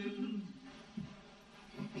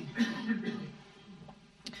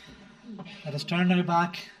Let us turn now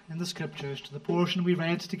back in the Scriptures to the portion we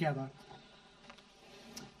read together,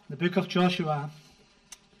 the book of Joshua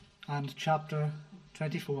and chapter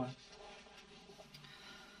 24.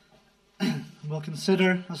 We'll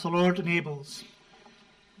consider, as the Lord enables,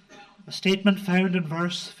 a statement found in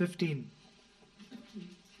verse 15.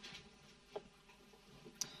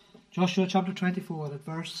 Joshua chapter 24 at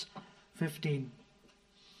verse 15.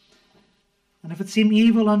 And if it seem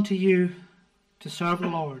evil unto you to serve the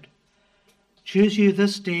Lord, choose you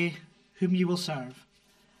this day whom you will serve,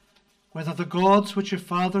 whether the gods which your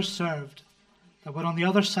fathers served that were on the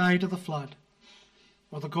other side of the flood,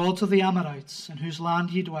 or the gods of the Amorites in whose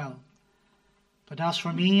land ye dwell. But as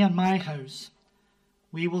for me and my house,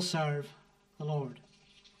 we will serve the Lord.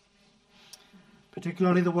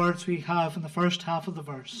 Particularly the words we have in the first half of the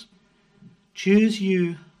verse. Choose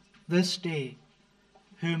you this day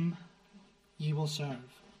whom ye will serve.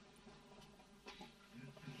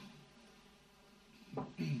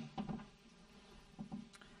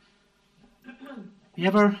 You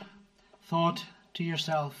ever thought to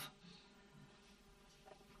yourself,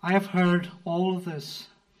 I have heard all of this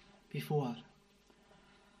before?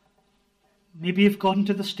 Maybe you've gotten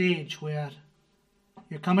to the stage where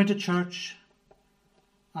you're coming to church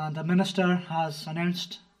and a minister has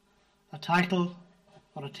announced a title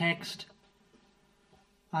or a text,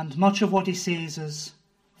 and much of what he says is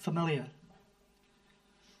familiar.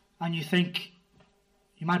 And you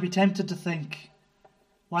might be tempted to think,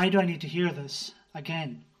 why do I need to hear this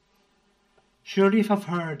again? Surely if I've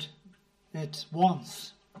heard it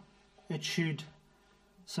once, it should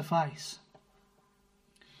suffice.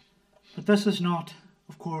 But this is not,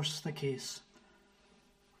 of course, the case.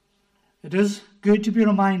 It is good to be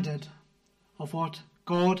reminded of what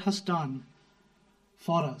God has done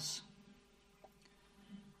for us.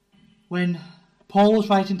 When Paul was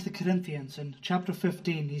writing to the Corinthians in chapter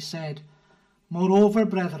 15, he said, Moreover,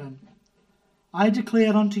 brethren, I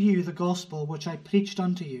declare unto you the gospel which I preached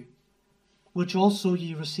unto you, which also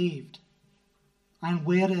ye received, and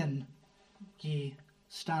wherein ye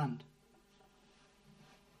stand.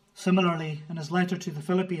 Similarly, in his letter to the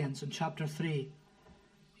Philippians in chapter 3,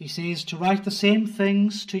 he says, To write the same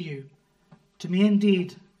things to you, to me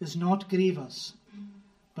indeed is not grievous,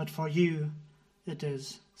 but for you it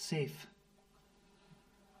is safe.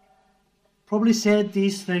 Probably said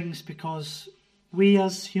these things because we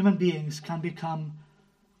as human beings can become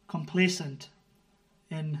complacent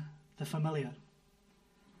in the familiar.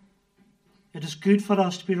 It is good for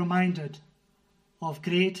us to be reminded of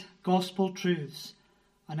great gospel truths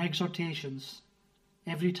and exhortations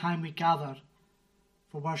every time we gather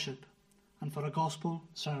for worship and for a gospel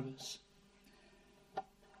service.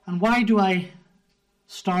 And why do I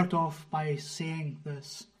start off by saying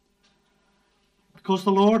this? Because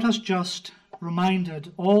the Lord has just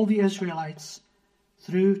reminded all the Israelites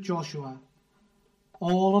through Joshua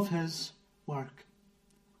all of his work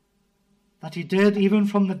that he did even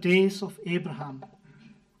from the days of Abraham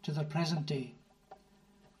to the present day.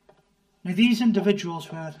 Now these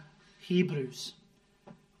individuals were Hebrews.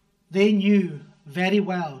 They knew very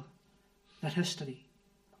well their history.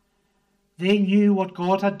 They knew what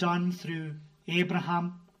God had done through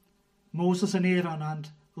Abraham, Moses and Aaron, and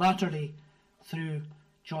latterly through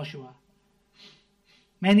Joshua.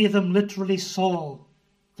 Many of them literally saw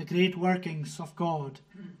the great workings of God,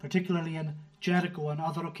 particularly in Jericho and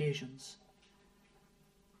other occasions.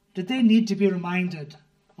 Did they need to be reminded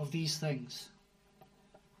of these things?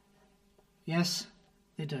 Yes,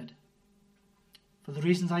 they did. For the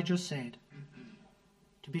reasons I just said.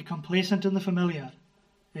 To be complacent in the familiar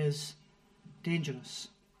is dangerous.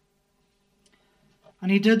 And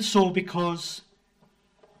he did so because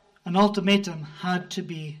an ultimatum had to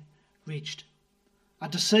be reached. A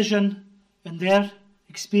decision, in their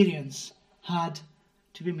experience, had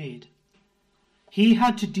to be made. He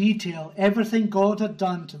had to detail everything God had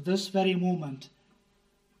done to this very moment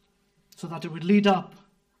so that it would lead up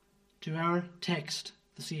to our text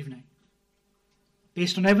this evening.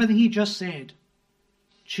 Based on everything he just said,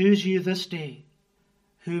 choose you this day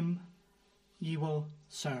whom ye will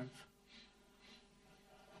serve.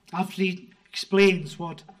 After he explains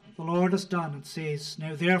what the Lord has done, it says,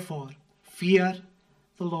 Now therefore, fear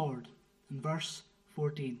the Lord, in verse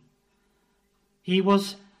 14. He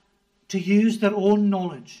was to use their own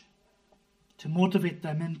knowledge to motivate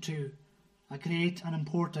them into a great and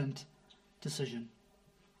important decision.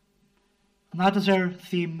 And that is our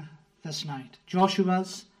theme this night,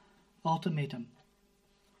 Joshua's ultimatum.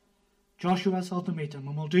 Joshua's ultimatum,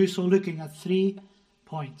 and we'll do so looking at 3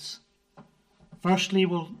 points. Firstly,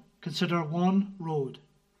 we'll consider one road.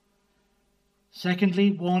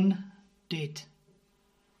 Secondly, one date.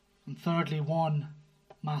 And thirdly, one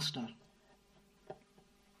master.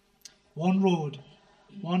 One road,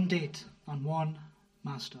 one date, and one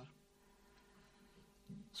master.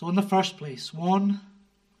 So in the first place, one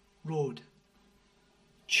road.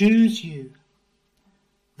 Choose you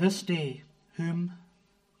this day whom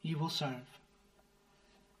ye will serve.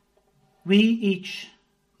 We each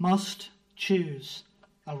must choose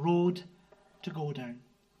a road to go down.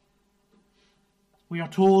 We are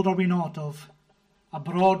told, are we not, of a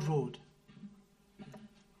broad road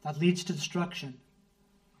that leads to destruction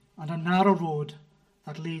and a narrow road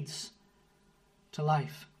that leads to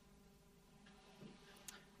life.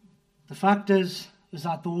 The fact is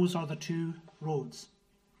that those are the two roads.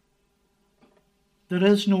 There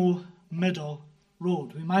is no middle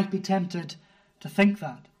road. We might be tempted to think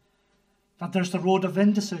that there's the road of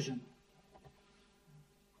indecision.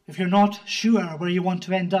 If you're not sure where you want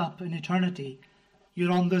to end up in eternity,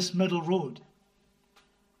 you're on this middle road.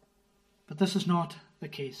 But this is not the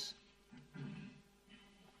case.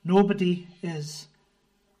 Nobody is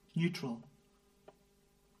neutral.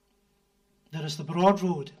 There is the broad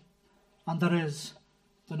road and there is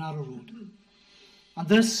the narrow road. And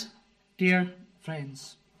this, dear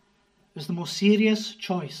friends, is the most serious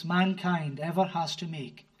choice mankind ever has to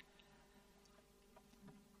make.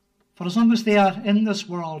 For as long as they are in this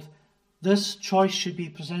world, this choice should be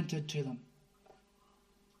presented to them.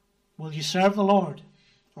 Will you serve the Lord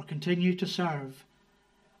or continue to serve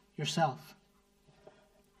yourself?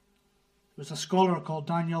 There was a scholar called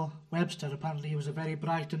Daniel Webster. Apparently he was a very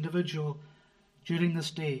bright individual during this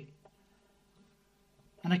day.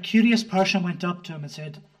 And a curious person went up to him and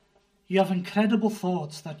said, "You have incredible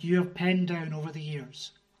thoughts that you have penned down over the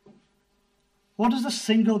years. What is the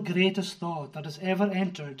single greatest thought that has ever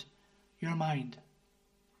entered your mind?"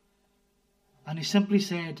 And he simply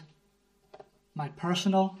said, "My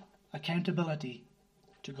personal accountability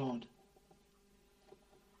to God."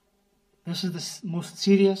 This is the most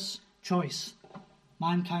serious choice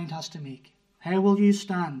mankind has to make. How will you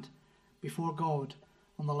stand before God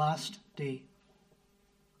on the last day?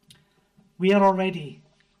 We are already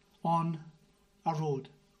on a road,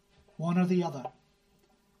 one or the other.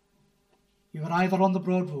 You are either on the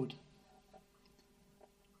broad road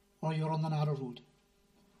or you're on the narrow road.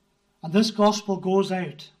 And this gospel goes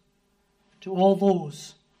out to all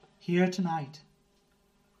those here tonight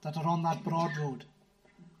that are on that broad road.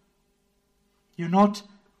 You're not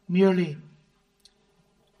merely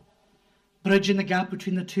bridging the gap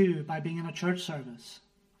between the two by being in a church service.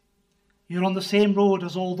 You're on the same road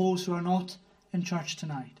as all those who are not in church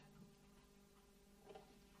tonight.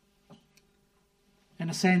 In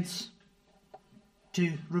a sense,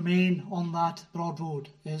 to remain on that broad road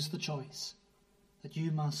is the choice that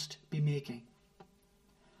you must be making.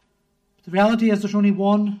 The reality is there's only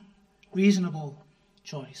one reasonable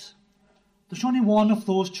choice. There's only one of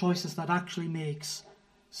those choices that actually makes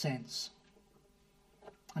sense.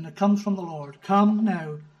 And it comes from the Lord. Come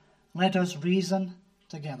now, let us reason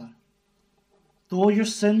together. Though your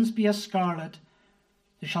sins be as scarlet,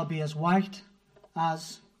 they shall be as white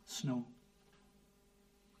as snow.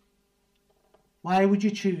 Why would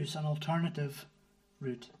you choose an alternative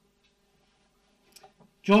route?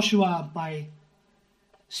 Joshua, by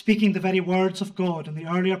speaking the very words of God in the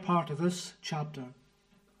earlier part of this chapter,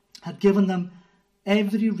 had given them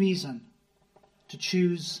every reason to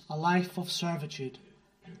choose a life of servitude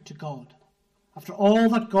to God. After all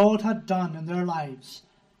that God had done in their lives,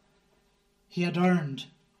 he had earned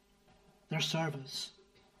their service.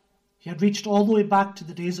 He had reached all the way back to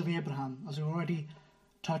the days of Abraham, as we already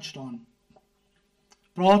touched on.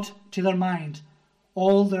 Brought to their mind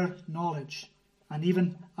all their knowledge and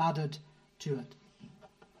even added to it.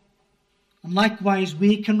 And likewise,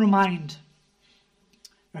 we can remind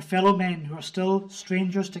our fellow men who are still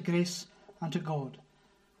strangers to grace and to God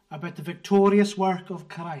about the victorious work of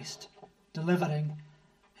Christ delivering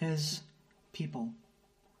his people.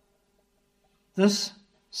 This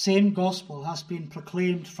same gospel has been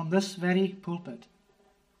proclaimed from this very pulpit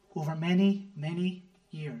over many, many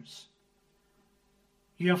years.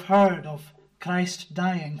 You have heard of Christ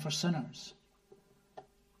dying for sinners.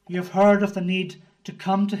 You have heard of the need to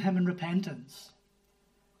come to him in repentance.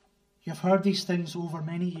 You have heard these things over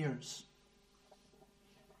many years.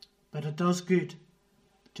 But it does good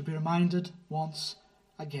to be reminded once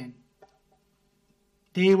again.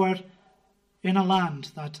 They were in a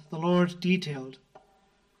land that the Lord detailed,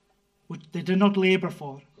 which they did not labour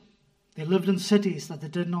for. They lived in cities that they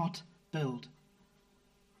did not build.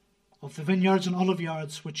 Of the vineyards and olive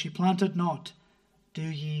yards which he planted not, do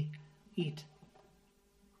ye eat.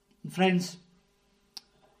 And friends,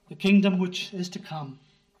 the kingdom which is to come,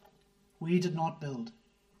 we did not build.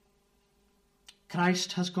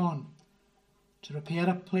 Christ has gone to prepare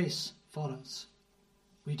a place for us.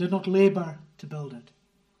 We did not labour to build it.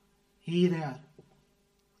 He there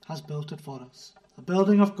has built it for us. A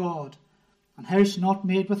building of God, an house not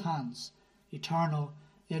made with hands, eternal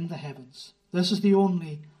in the heavens. This is the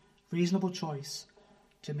only reasonable choice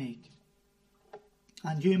to make.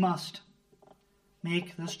 And you must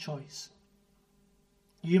make this choice.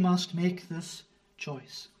 You must make this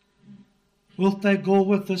choice. Wilt thou go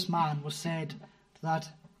with this man, was said to that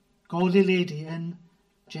godly lady in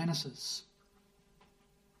Genesis.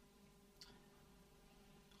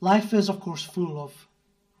 Life is, of course, full of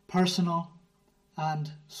personal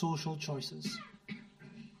and social choices.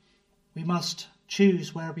 We must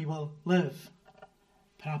choose where we will live,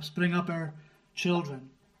 perhaps bring up our children,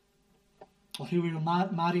 or who we will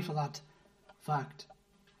marry for that fact.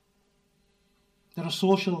 There are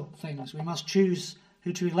social things. We must choose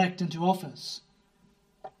who to elect into office.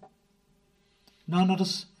 None are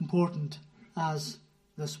as important as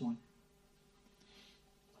this one.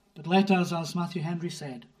 But let us, as Matthew Henry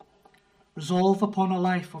said, resolve upon a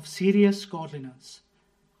life of serious godliness,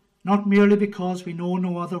 not merely because we know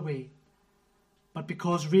no other way, but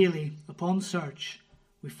because really, upon search,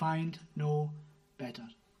 we find no better.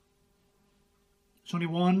 There's only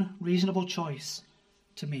one reasonable choice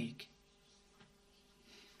to make.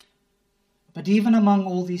 But even among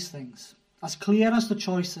all these things, as clear as the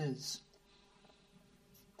choice is,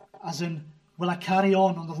 as in, will I carry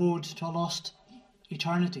on the road to a lost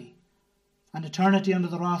eternity, and eternity under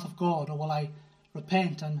the wrath of God, or will I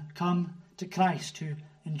repent and come to Christ to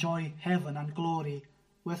enjoy heaven and glory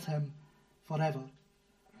with him forever?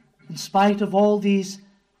 In spite of all these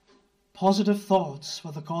positive thoughts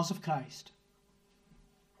for the cause of Christ,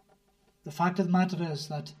 the fact of the matter is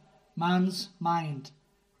that man's mind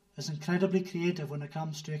is incredibly creative when it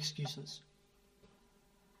comes to excuses.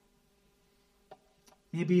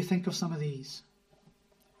 Maybe you think of some of these.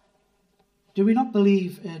 Do we not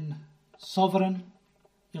believe in sovereign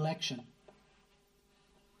election?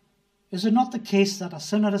 Is it not the case that a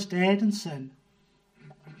sinner is dead in sin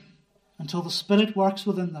until the Spirit works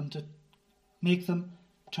within them to make them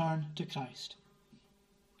turn to Christ,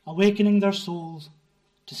 awakening their souls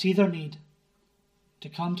to see their need, to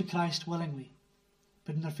come to Christ willingly,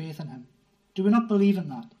 putting their faith in him? Do we not believe in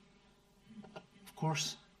that? Of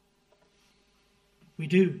course, we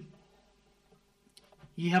do.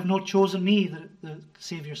 Ye have not chosen me, the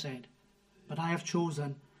Saviour said, but I have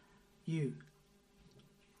chosen you.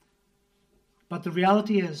 But the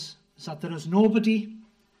reality is that there is nobody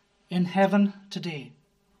in heaven today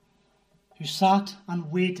who sat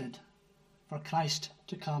and waited for Christ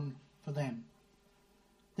to come for them.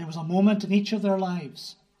 There was a moment in each of their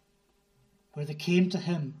lives where they came to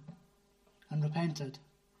him and repented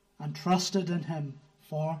and trusted in him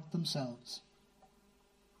for themselves.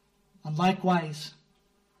 And likewise,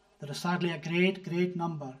 there is sadly a great, great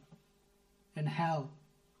number in hell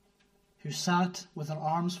who sat with their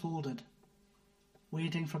arms folded,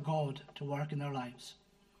 waiting for God to work in their lives.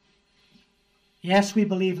 Yes, we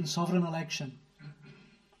believe in sovereign election,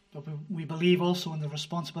 but we believe also in the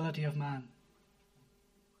responsibility of man.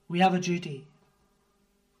 We have a duty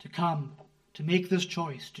to come, to make this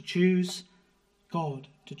choice, to choose God,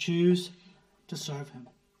 to choose to serve him.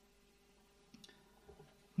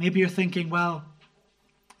 Maybe you're thinking, well,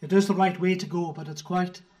 it is the right way to go, but it's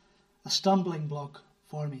quite a stumbling block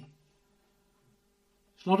for me.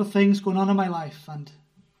 There's a lot of things going on in my life, and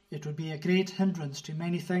it would be a great hindrance to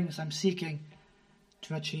many things I'm seeking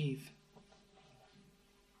to achieve.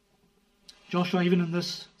 Joshua, even in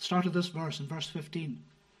this start of this verse, in verse 15,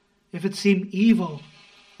 if it seem evil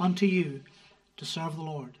unto you to serve the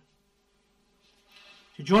Lord.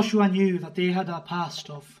 So Joshua knew that they had a past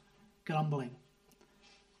of grumbling.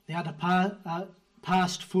 They had a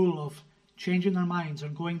past full of changing their minds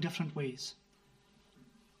and going different ways.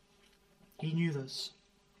 He knew this.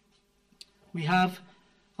 We have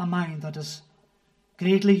a mind that is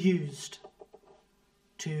greatly used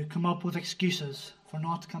to come up with excuses for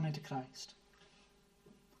not coming to Christ.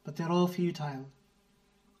 But they're all futile.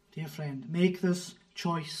 Dear friend, make this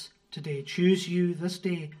choice today. Choose you this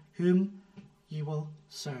day whom you will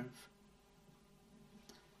serve.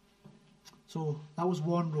 So that was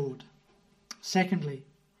one road. Secondly,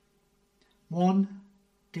 one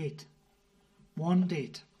date. One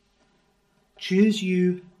date. Choose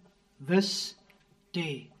you this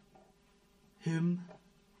day whom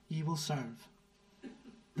ye will serve.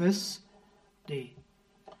 This day.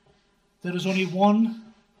 There is only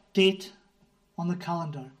one date on the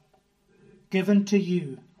calendar given to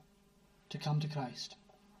you to come to Christ.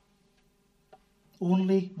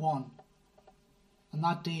 Only one. And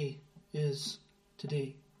that day is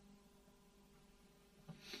today.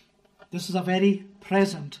 This is a very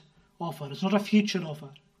present offer. It's not a future offer.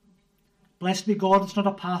 Blessed be God, it's not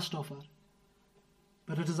a past offer,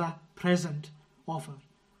 but it is a present offer.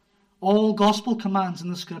 All gospel commands in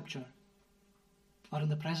the Scripture are in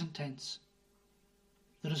the present tense.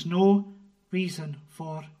 There is no reason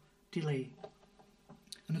for delay.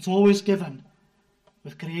 And it's always given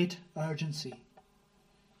with great urgency.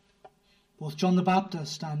 Both John the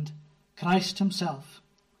Baptist and Christ himself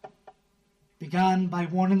began by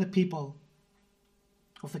warning the people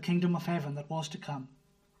of the kingdom of heaven that was to come.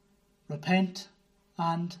 Repent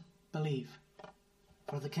and believe,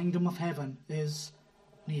 for the kingdom of heaven is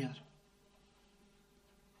near.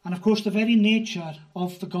 And of course, the very nature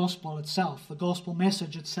of the gospel itself, the gospel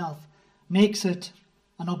message itself, makes it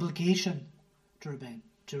an obligation to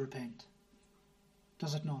repent.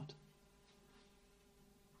 Does it not?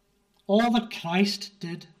 All that Christ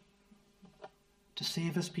did to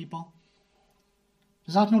save his people,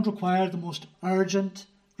 does that not require the most urgent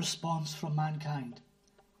response from mankind?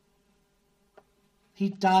 He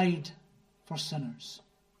died for sinners.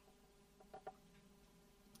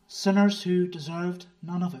 Sinners who deserved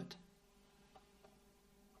none of it.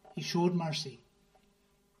 He showed mercy.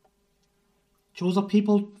 Chose a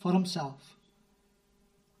people for himself.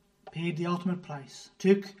 Paid the ultimate price.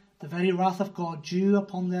 Took the very wrath of God due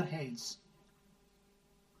upon their heads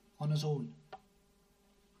on his own.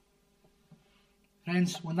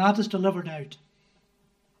 Friends, when that is delivered out,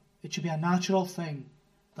 it should be a natural thing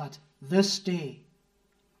that this day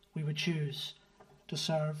we would choose to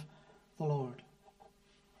serve the Lord.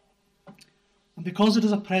 And because it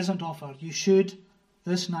is a present offer, you should,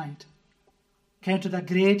 this night, count it a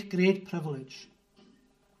great, great privilege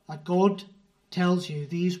that God tells you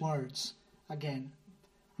these words again.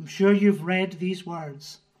 I'm sure you've read these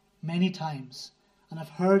words many times and have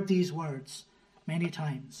heard these words many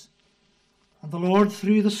times. And the Lord,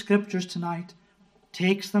 through the Scriptures tonight,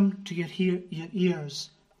 takes them to your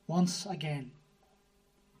ears once again.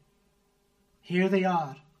 Here they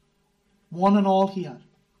are, one and all here.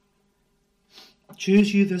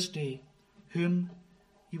 Choose you this day whom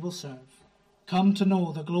you will serve. Come to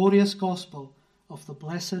know the glorious gospel of the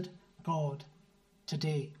blessed God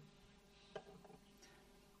today.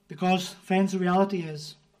 Because, friends, the reality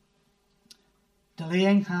is,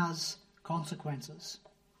 delaying has consequences.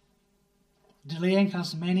 Delaying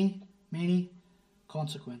has many, many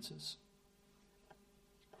consequences.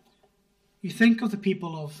 You think of the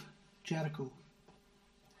people of Jericho.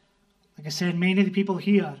 Like I said, many of the people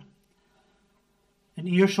here, in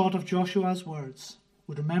earshot of Joshua's words,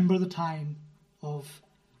 would remember the time of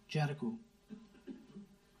Jericho.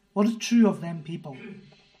 What is true of them people?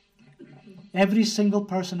 Every single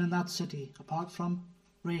person in that city, apart from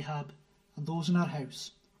Rahab and those in her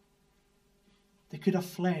house, they could have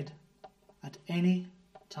fled at any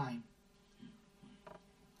time.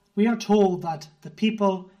 We are told that the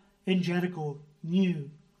people in Jericho knew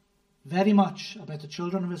very much about the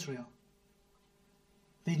children of Israel.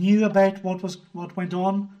 They knew about what went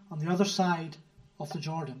on the other side of the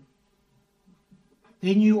Jordan.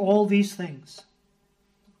 They knew all these things.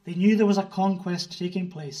 They knew there was a conquest taking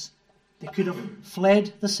place. They could have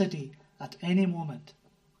fled the city at any moment.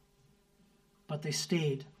 But they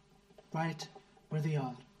stayed right where they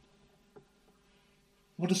are.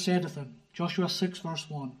 What is said of them? Joshua 6 verse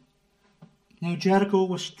 1. Now Jericho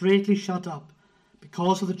was straitly shut up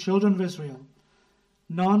because of the children of Israel.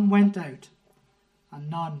 None went out and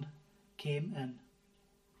none came in.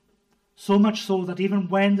 So much so that even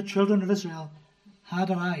when the children of Israel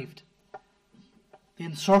had arrived, they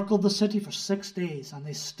encircled the city for 6 days and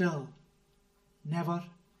they still never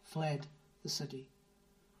fled the city.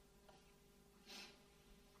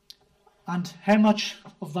 And how much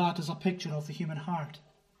of that is a picture of the human heart?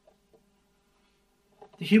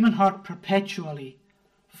 The human heart perpetually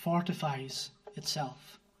fortifies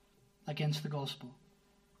itself against the gospel.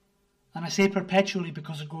 And I say perpetually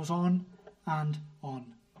because it goes on and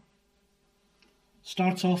on.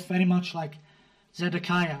 Starts off very much like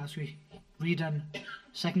Zedekiah, as we read in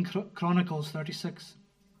 2 Chronicles 36.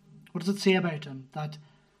 What does it say about him? That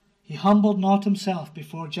he humbled not himself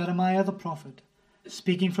before Jeremiah the prophet,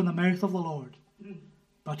 speaking from the mouth of the Lord,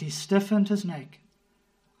 but he stiffened his neck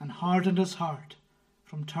and hardened his heart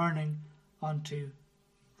from turning unto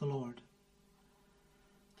the Lord.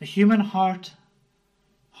 The human heart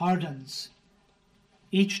hardens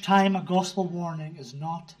each time a gospel warning is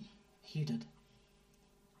not heeded.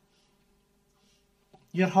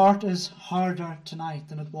 Your heart is harder tonight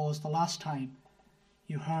than it was the last time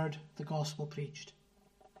you heard the gospel preached.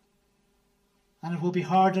 And it will be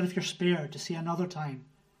harder if you're spared to see another time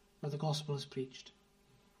where the gospel is preached.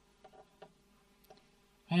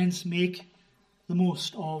 Hence, make the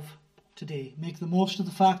most of today. Make the most of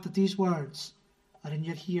the fact that these words are in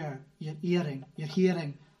your hearing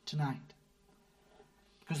tonight.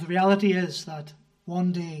 Because the reality is that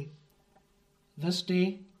one day, this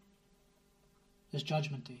day, is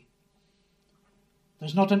Judgment Day.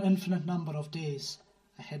 There's not an infinite number of days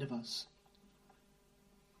ahead of us.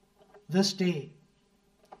 This day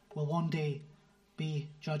will one day be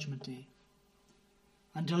Judgment Day.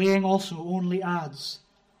 And delaying also only adds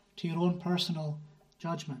to your own personal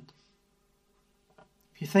judgment.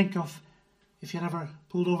 If you think of if you're ever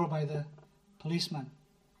pulled over by the policeman,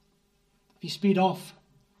 if you speed off,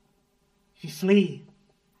 if you flee,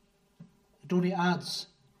 it only adds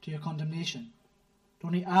to your condemnation. It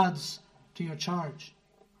only adds to your charge.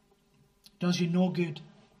 It does you no good.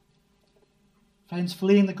 Friends,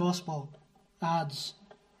 fleeing the gospel adds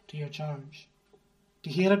to your charge. To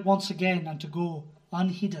hear it once again and to go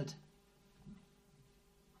unheeded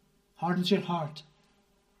hardens your heart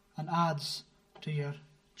and adds to your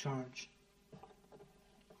charge.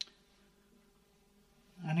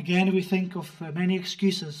 And again, we think of many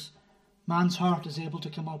excuses man's heart is able to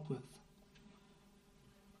come up with.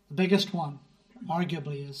 The biggest one,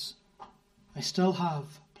 arguably, is, I still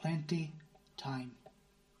have plenty time.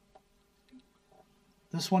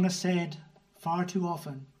 This one is said far too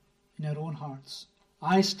often in our own hearts.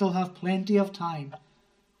 I still have plenty of time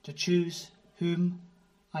to choose whom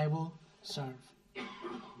I will serve.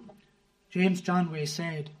 James Janway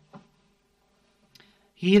said,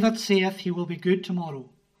 He that saith he will be good tomorrow,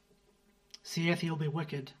 saith he'll be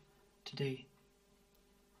wicked today.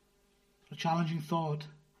 A challenging thought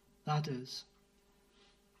that is.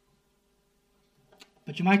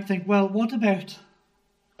 But you might think, well, what about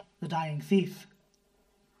the dying thief?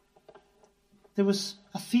 There was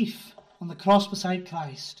a thief on the cross beside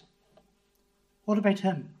Christ. What about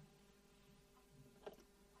him?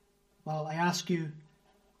 Well, I ask you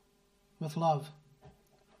with love,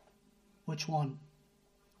 which one?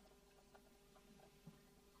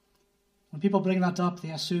 When people bring that up, they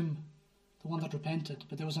assume the one that repented,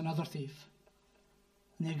 but there was another thief.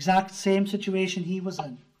 In the exact same situation he was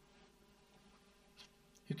in,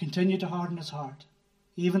 who continued to harden his heart,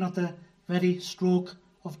 even at the very stroke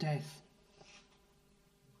of death.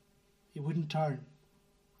 He wouldn't turn.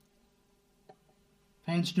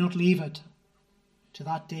 Friends, do not leave it to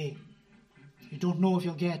that day. You don't know if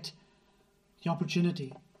you'll get the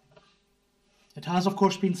opportunity. It has, of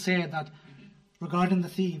course, been said that regarding the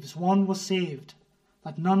thieves, one was saved,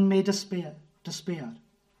 that none may despair,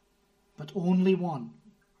 but only one,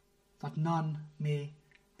 that none may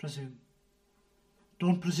presume.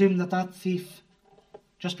 Don't presume that thief,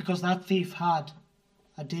 just because that thief had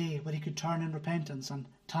a day where he could turn in repentance and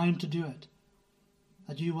time to do it,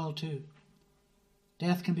 that you will too.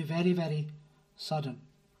 Death can be very, very sudden.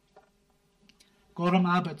 Gorham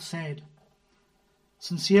Abbott said,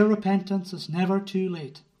 Sincere repentance is never too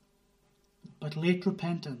late, but late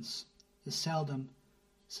repentance is seldom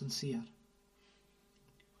sincere.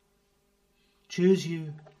 Choose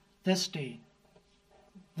you this day,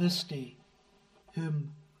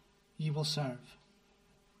 whom ye will serve.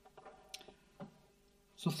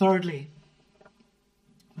 So thirdly,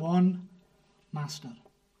 one master.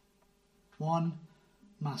 One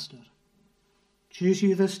master. Choose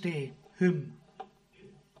you this day whom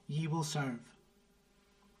ye will serve.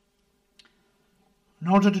 In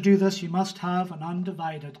order to do this, you must have an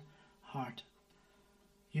undivided heart.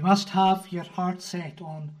 You must have your heart set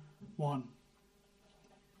on one.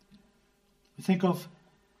 We think of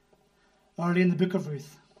early in the book of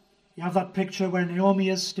Ruth. You have that picture where Naomi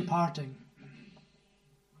is departing.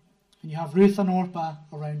 And you have Ruth and Orpah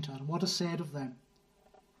around her. And what is said of them?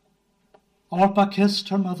 Orpah kissed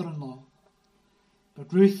her mother-in-law,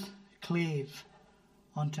 but Ruth clave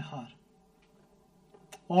unto her.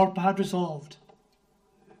 Orpah had resolved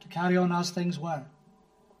to carry on as things were,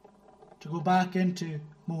 to go back into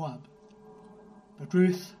Moab. But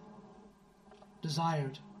Ruth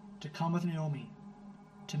desired to come with Naomi,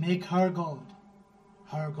 to make her God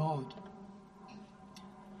her God.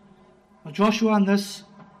 But Joshua in this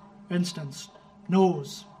instance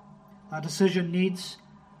knows a decision needs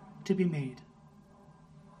to be made.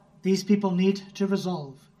 These people need to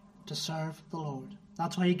resolve to serve the Lord.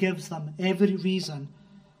 That's why he gives them every reason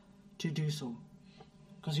to do so.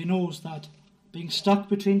 Because he knows that being stuck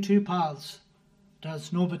between two paths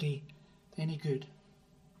does nobody any good.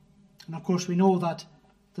 And of course we know that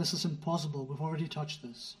this is impossible. We've already touched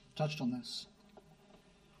on this.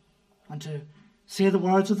 And to say the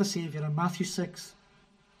words of the Saviour in Matthew 6,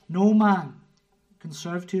 no man can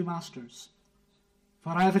serve two masters,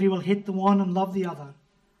 For either he will hate the one and love the other,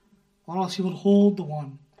 or else he will hold the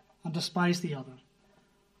one and despise the other.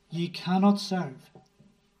 Ye cannot serve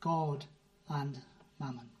God and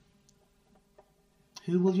mammon.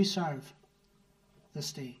 Who will you serve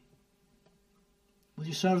this day? Will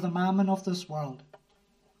you serve the mammon of this world,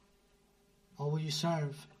 or will you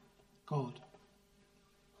serve God?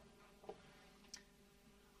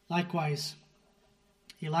 Likewise,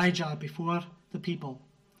 Elijah before the people,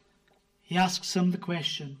 he asks him the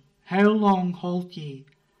question, How long halt ye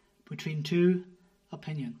between two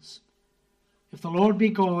opinions? If the Lord be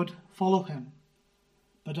God, follow him.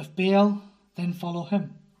 But if Baal, then follow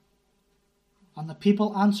him. And the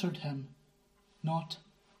people answered him not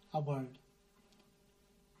a word.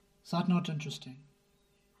 Is that not interesting?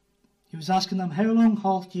 He was asking them, How long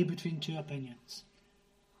halt ye between two opinions?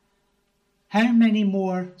 How many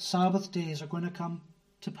more Sabbath days are going to come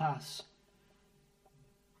to pass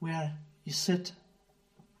where you sit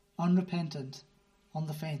unrepentant on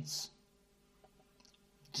the fence,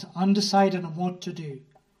 undecided on what to do?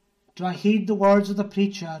 Do I heed the words of the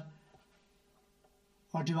preacher,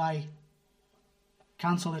 or do I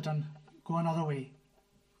cancel it and go another way?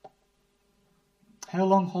 How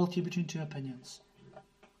long halt ye between two opinions?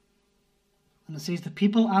 And it says, the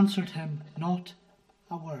people answered him not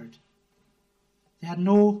a word. They had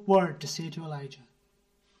no word to say to Elijah.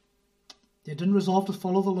 They didn't resolve to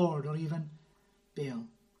follow the Lord or even Baal.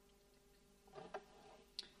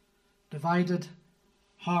 Divided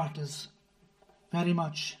heart is very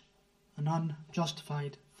much an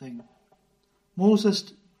unjustified thing.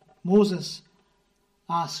 Moses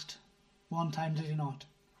asked one time, did he not,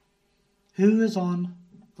 who is on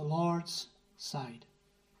the Lord's side?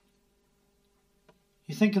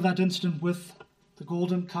 You think of that incident with the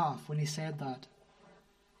golden calf when he said that.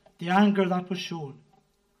 The anger that was shown,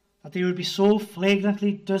 that they would be so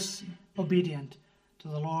flagrantly disobedient to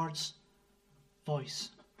the Lord's voice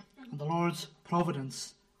and the Lord's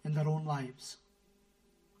providence in their own lives.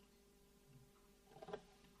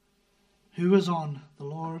 Who is on the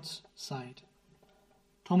Lord's side?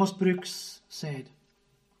 Thomas Brooks said,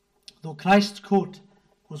 though Christ's coat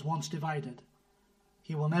was once divided,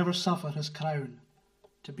 he will never suffer his crown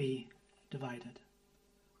to be divided.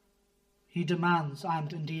 He demands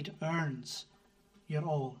and indeed earns your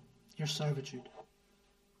all, your servitude.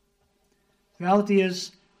 The reality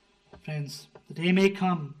is, friends, the day may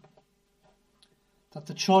come that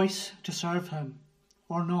the choice to serve him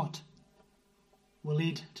or not will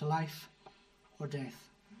lead to life or death.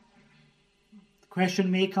 The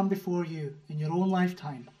question may come before you in your own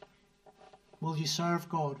lifetime. Will you serve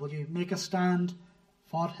God? Will you make a stand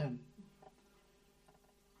for him?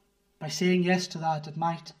 By saying yes to that, it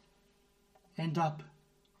might end up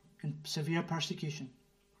in severe persecution.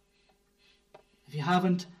 If you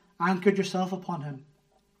haven't anchored yourself upon him,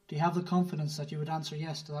 do you have the confidence that you would answer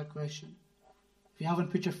yes to that question? If you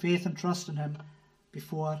haven't put your faith and trust in him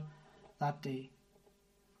before that day.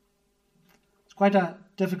 It's quite a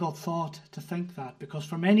difficult thought to think that, because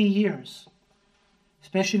for many years,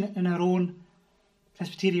 especially in our own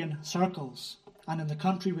Presbyterian circles and in the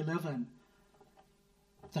country we live in,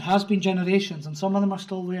 there has been generations, and some of them are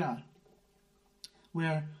still there,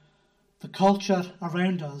 where the culture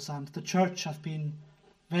around us and the church have been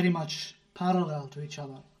very much parallel to each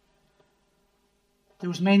other. There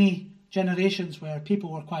was many generations where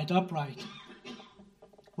people were quite upright,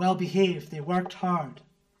 well behaved, they worked hard,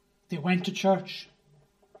 they went to church.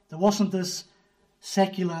 There wasn't this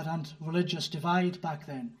secular and religious divide back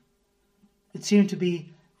then. It seemed to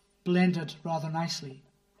be blended rather nicely.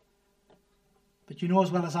 But you know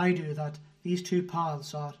as well as I do that these two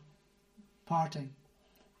paths are parting.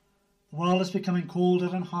 The world is becoming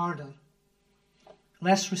colder and harder,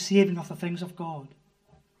 less receiving of the things of God.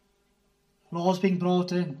 Laws being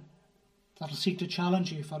brought in that will seek to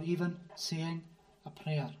challenge you for even saying a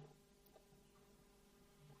prayer.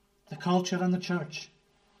 The culture and the church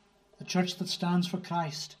that stands for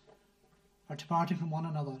Christ, are departing from one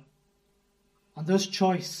another. And this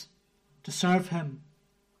choice to serve him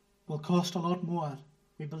will cost a lot more,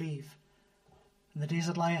 we believe, in the days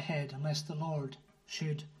that lie ahead, unless the Lord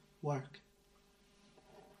should work.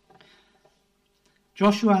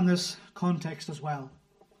 Joshua, in this context as well,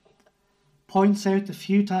 points out the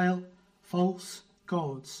futile, false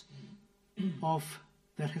gods of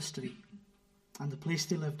their history and the place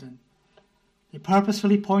they lived in. He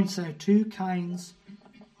purposefully points out two kinds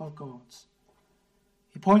of gods.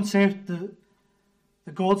 He points out the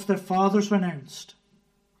gods their fathers renounced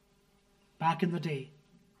back in the day,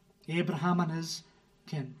 Abraham and his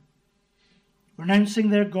kin, renouncing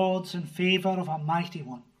their gods in favour of a mighty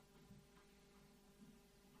one.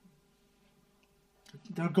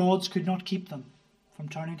 Their gods could not keep them from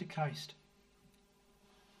turning to Christ.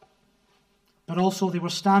 But also they were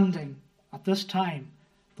standing at this time,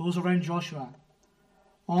 those around Joshua,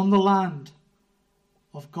 on the land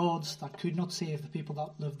of gods that could not save the people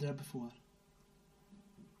that lived there before.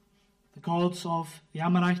 The gods of the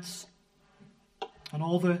Ammonites and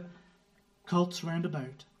all the cults round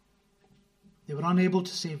about. They were unable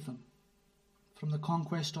to save them from the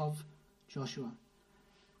conquest of Joshua.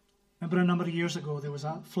 Remember a number of years ago there was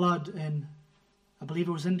a flood in, I believe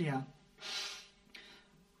it was India,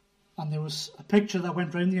 and there was a picture that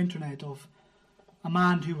went round the internet of a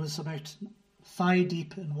man who was about thigh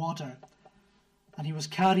deep in water, and he was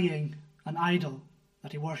carrying an idol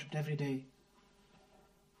that he worshipped every day.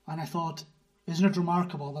 And I thought, isn't it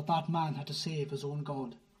remarkable that that man had to save his own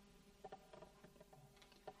God?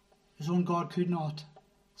 His own God could not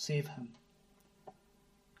save him.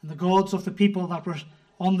 And the gods of the people that were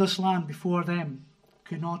on this land before them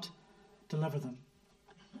could not deliver them.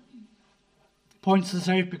 It points this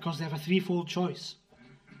out because they have a threefold choice.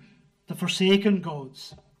 The forsaken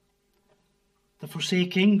gods, the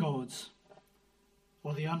forsaking gods,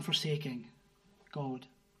 or the unforsaking God.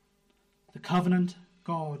 The covenant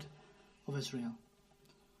God of Israel.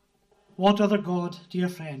 What other God, dear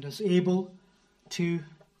friend, is able to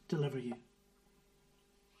deliver you?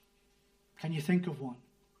 Can you think of one?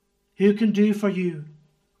 Who can do for you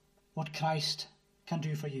what Christ can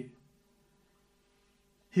do for you?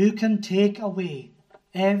 Who can take away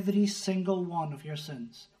every single one of your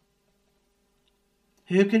sins?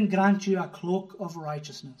 Who can grant you a cloak of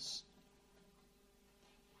righteousness?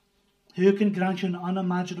 Who can grant you an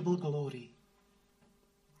unimaginable glory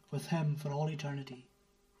with him for all eternity?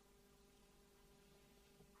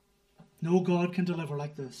 No God can deliver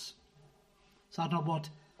like this. Is that not what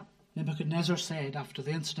Nebuchadnezzar said after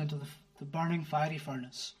the incident of the burning fiery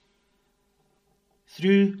furnace?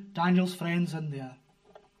 Threw Daniel's friends in there,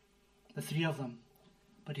 the three of them,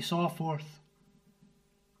 but he saw a fourth.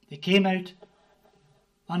 They came out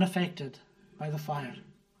unaffected by the fire.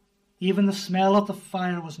 Even the smell of the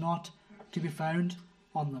fire was not to be found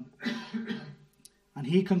on them. And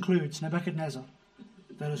he concludes, Nebuchadnezzar,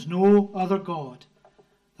 there is no other God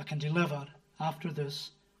that can deliver after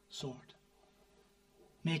this sort.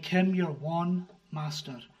 Make him your one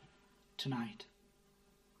master tonight.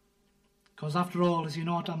 Because after all, is he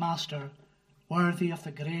not a master worthy of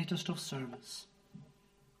the greatest of service?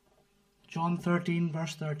 John 13,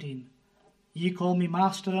 verse 13. Ye call me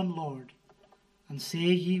Master and Lord, and say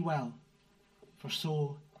ye well, for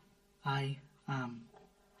so I am.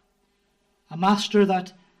 A master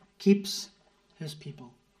that keeps his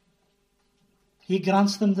people. He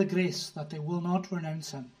grants them the grace that they will not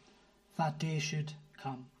renounce him. That day should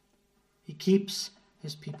come. He keeps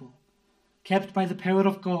his people, kept by the power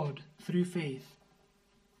of God through faith,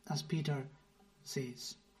 as Peter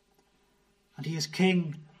says. And he is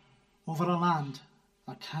king over a land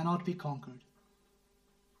that cannot be conquered.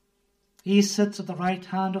 He sits at the right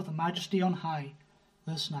hand of the Majesty on high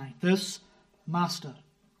this night, this Master.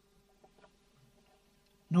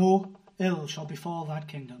 No ill shall befall that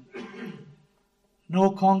kingdom.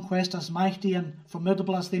 No conquest, as mighty and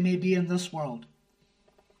formidable as they may be in this world,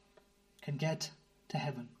 can get to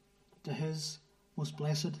heaven, to his most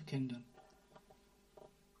blessed kingdom.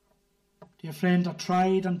 Dear friend, a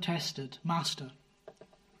tried and tested Master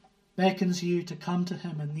beckons you to come to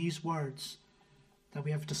him in these words that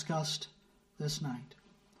we have discussed this night.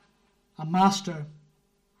 A Master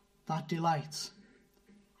that delights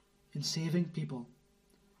in saving people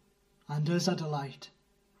and is a delight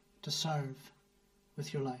to serve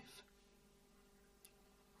with your life.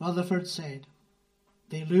 Rutherford said,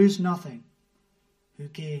 they lose nothing who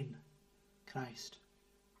gain Christ.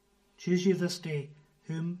 Choose you this day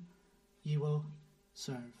whom ye will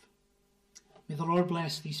serve. May the Lord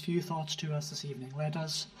bless these few thoughts to us this evening. Let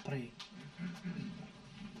us pray.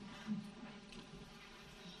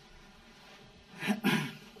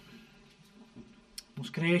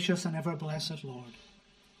 Most gracious and ever blessed Lord,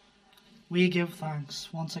 we give thanks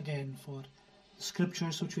once again for the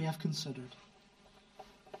scriptures which we have considered.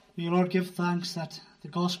 We, Lord, give thanks that the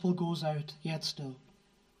gospel goes out yet still,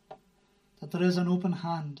 that there is an open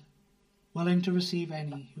hand willing to receive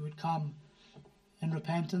any who would come in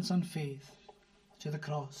repentance and faith to the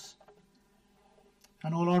cross.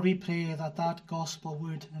 And, O Lord, we pray that that gospel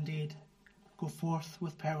would indeed go forth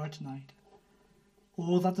with power tonight.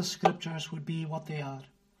 Oh, that the scriptures would be what they are,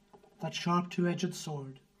 that sharp two-edged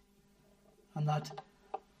sword, and that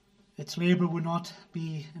its labour would not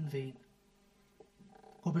be in vain.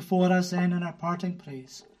 Go before us then in our parting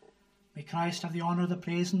praise. May Christ have the honour, the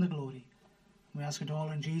praise and the glory. We ask it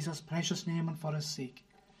all in Jesus' precious name and for his sake.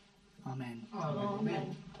 Amen.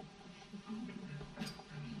 Amen.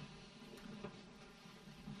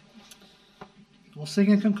 We'll sing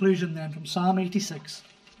in conclusion then from Psalm 86.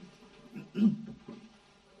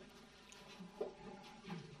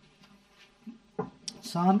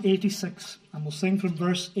 Psalm 86, and we'll sing from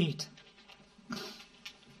verse 8.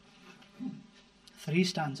 3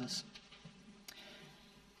 stanzas.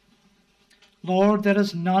 Lord, there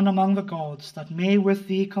is none among the gods that may with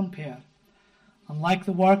thee compare, and like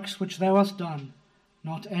the works which thou hast done,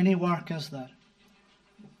 not any work is there.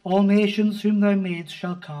 All nations whom thou madest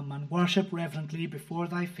shall come and worship reverently before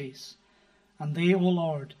thy face, and they, O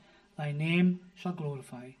Lord, thy name shall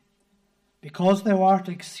glorify. Because thou art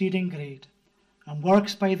exceeding great, and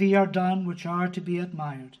works by thee are done which are to be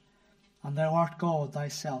admired, and thou art God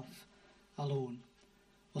thyself alone.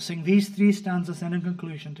 We'll sing these 3 stanzas then in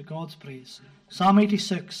conclusion to God's praise. Psalm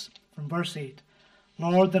 86 from verse 8.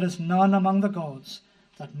 Lord, there is none among the gods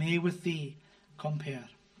that may with thee compare.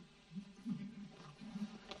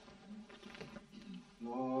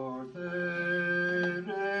 Lord,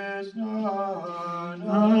 there is none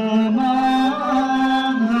Among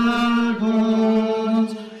the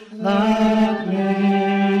gods that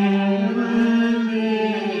may with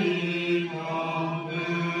thee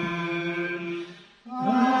compare,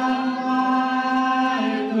 and like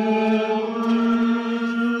the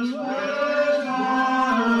works which thou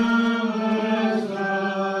hast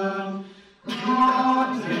done,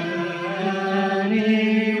 not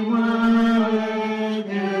any work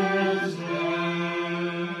is there.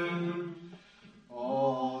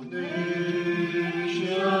 all nations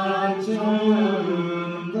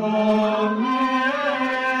whom thou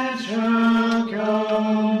madest shall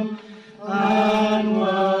come and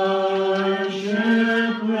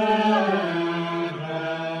worship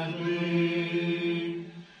reverently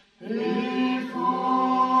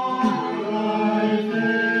before thy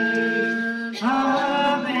face.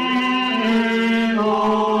 Amen, O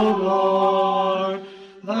Lord,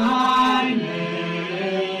 thy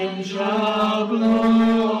name shall glorify.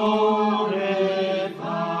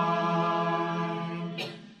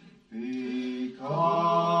 Because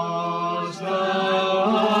thou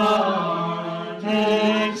art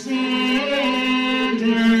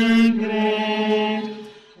Exceeding great,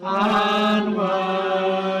 and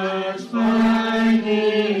works by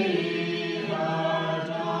thee are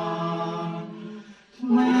done,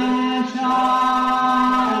 which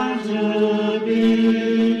are to be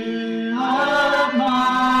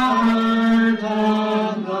admired, and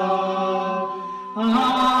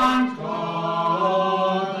thou art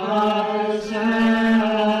God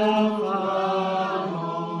thyself alone.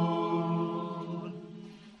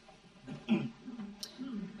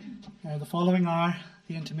 The following are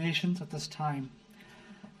the intimations at this time.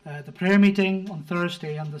 The prayer meeting on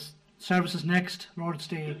Thursday and the services next Lord's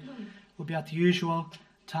Day will be at the usual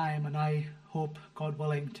time, and I hope, God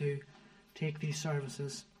willing, to take these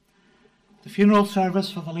services. The funeral service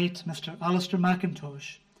for the late Mr. Alistair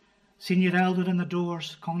McIntosh, Senior Elder in the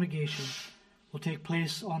Doors congregation, will take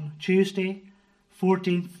place on Tuesday,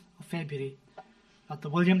 14th of February, at the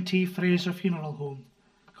William T. Fraser Funeral Home,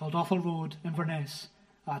 Caldothill Road, Inverness,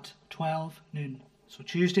 at 12 noon. So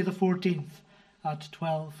Tuesday the 14th at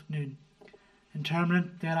 12 noon.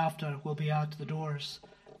 Interment thereafter will be at the Doors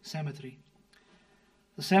Cemetery.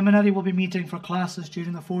 The seminary will be meeting for classes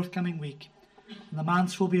during the forthcoming week, and the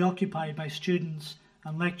manse will be occupied by students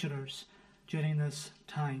and lecturers during this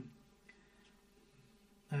time.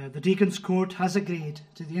 The Deacon's Court has agreed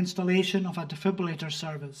to the installation of a defibrillator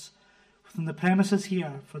service within the premises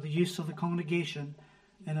here for the use of the congregation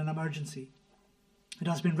in an emergency. It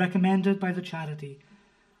has been recommended by the charity,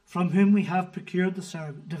 from whom we have procured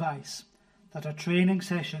the device, that a training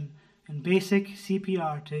session in basic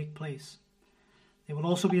CPR take place. There will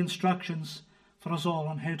also be instructions for us all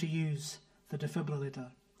on how to use the defibrillator,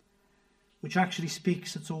 which actually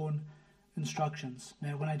speaks its own instructions.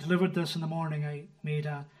 Now, when I delivered this in the morning, I made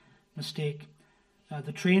a mistake.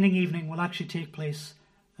 The training evening will actually take place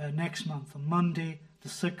next month, on Monday the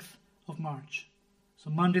 6th of March. So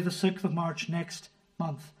Monday the 6th of March next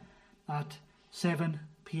month at 7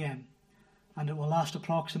 p.m. and it will last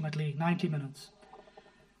approximately 90 minutes.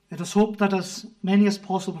 It is hoped that as many as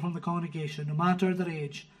possible from the congregation, no matter their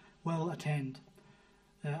age, will attend.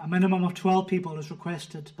 A minimum of 12 people is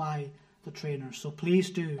requested by the trainer, so please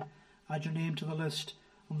do add your name to the list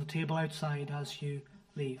on the table outside as you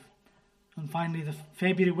leave. And finally, the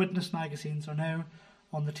February Witness magazines are now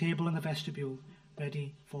on the table in the vestibule,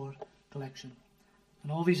 ready for collection.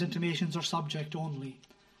 And all these intimations are subject only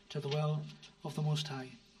to the will of the Most High.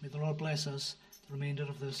 May the Lord bless us the remainder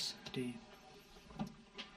of this day.